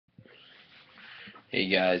Hey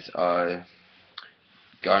guys, got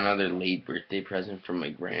another late birthday present from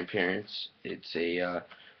my grandparents. It's a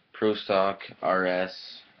prostock RS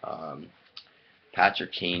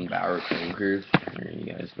Patrick Kane Bauer cone curve. There you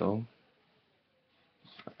guys go.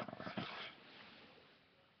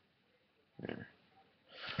 There.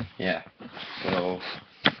 Yeah, so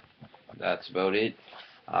that's about it.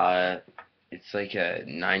 Uh, it's like a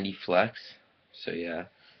 90 flex, so yeah,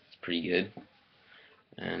 it's pretty good.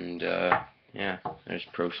 And yeah, there's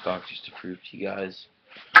prostock just to prove to you guys.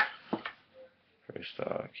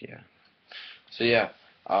 Prostock, yeah. So yeah,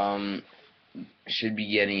 um, should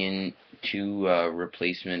be getting in two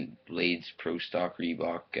replacement blades, Pro Stock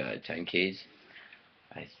Reebok 10Ks.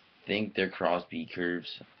 I think they're cross B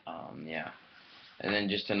curves. Yeah, and then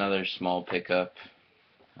just another small pickup.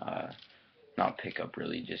 Uh, Not pickup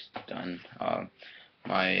really, just done.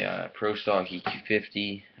 My Pro Stock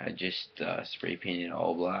EQ50. I just spray painted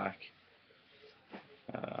all black.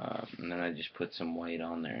 And then I just put some white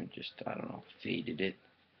on there and just, I don't know, faded it.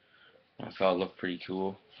 I thought it looked pretty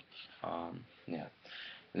cool. Yeah.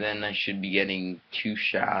 And then I should be getting two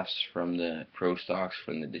shafts from the Pro Stocks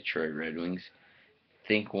from the Detroit Red Wings. I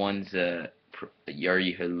think one's a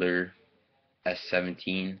Yari Hudler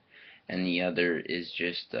S17, and the other is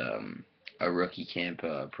just a rookie camp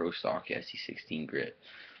Pro Stock SE16 grit.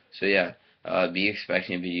 So yeah, be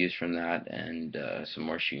expecting videos from that and some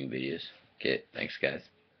more shooting videos. Okay, thanks guys.